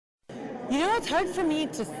You know, it's hard for me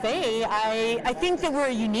to say. I think that we're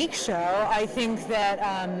a unique show. I think that,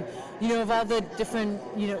 of all the different,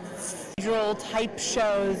 procedural type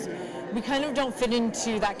shows, we kind of don't fit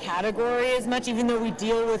into that category as much, even though we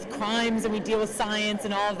deal with crimes and we deal with science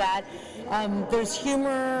and all of that. There's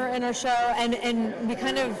humor in our show, and we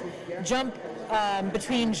kind of jump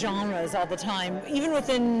between genres all the time, even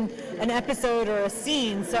within an episode or a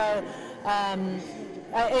scene. So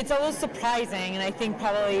it's always surprising, and I think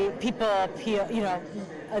probably people appeal,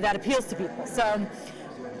 that appeals to people. So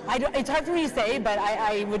it's hard for me to say, but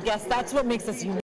I would guess that's what makes us unique.